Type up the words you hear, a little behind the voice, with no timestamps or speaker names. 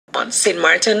on, Sint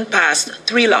Maarten passed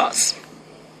 3 laws.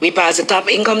 We passed the top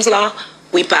incomes law,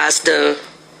 we passed the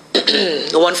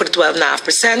one for the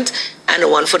 12.5%, and the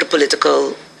one for the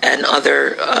political and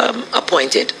other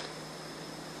appointed.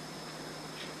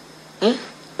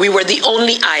 We were the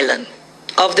only island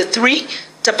of the 3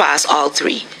 to pass all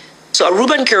 3. So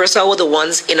Aruba and Corsou were the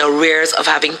ones in arrears of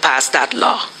having passed that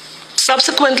law.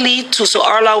 Subsequently, so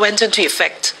our law went into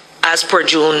effect as per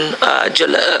July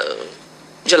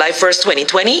 1st,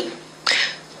 2020,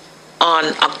 on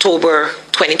October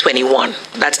 2021.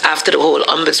 That's after the whole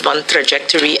ombudsman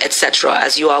trajectory, etc.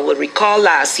 As you all will recall,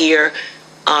 last year,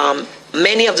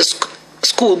 many of the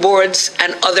school boards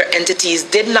and other entities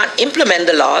did not implement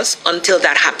the laws until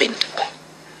that happened.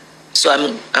 So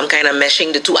I'm kind of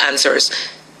meshing the 2 answers.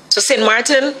 So Sint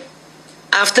Maarten,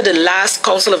 after the last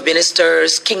Council of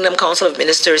Ministers, Kingdom Council of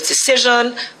Ministers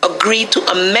decision, agreed to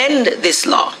amend this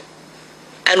law.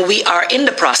 And we are in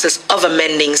the process of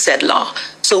amending said law.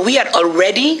 So we had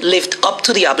already lived up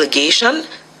to the obligation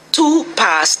to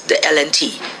pass the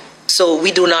LNT. So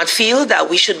we do not feel that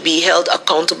we should be held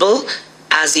accountable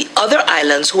as the other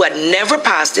islands who had never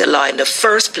passed their law in the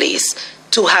first place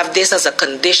to have this as a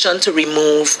condition to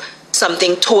remove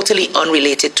something totally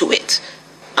unrelated to it.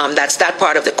 That's that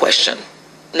part of the question.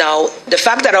 Now, the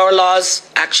fact that our laws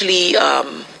actually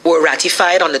were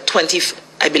ratified on the 20th,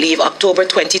 I believe, October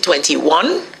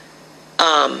 2021,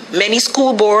 many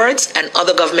school boards and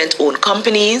other government-owned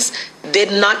companies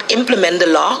did not implement the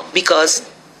law because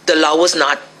the law was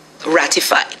not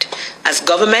ratified. As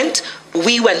government,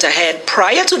 we went ahead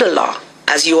prior to the law.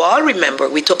 As you all remember,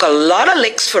 we took a lot of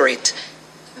licks for it,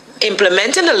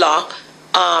 implementing the law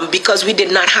because we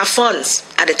did not have funds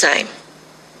at the time.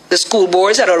 The school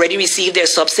boards had already received their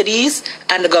subsidies,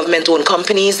 and the government-owned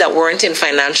companies that weren't in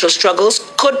financial struggles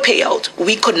could pay out.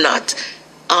 We could not.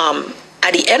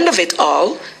 At the end of it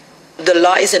all, the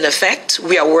law is in effect.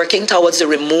 We are working towards the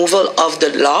removal of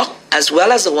the law, as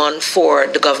well as the one for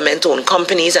the government-owned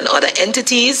companies and other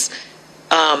entities,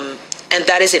 and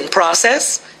that is in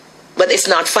process, but it's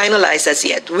not finalized as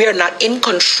yet. We are not in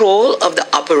control of the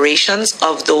operations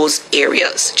of those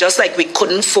areas. Just like we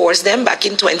couldn't force them back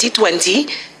in 2020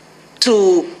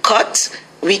 to cut,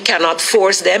 we cannot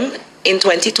force them in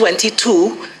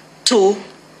 2022 to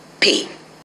pay.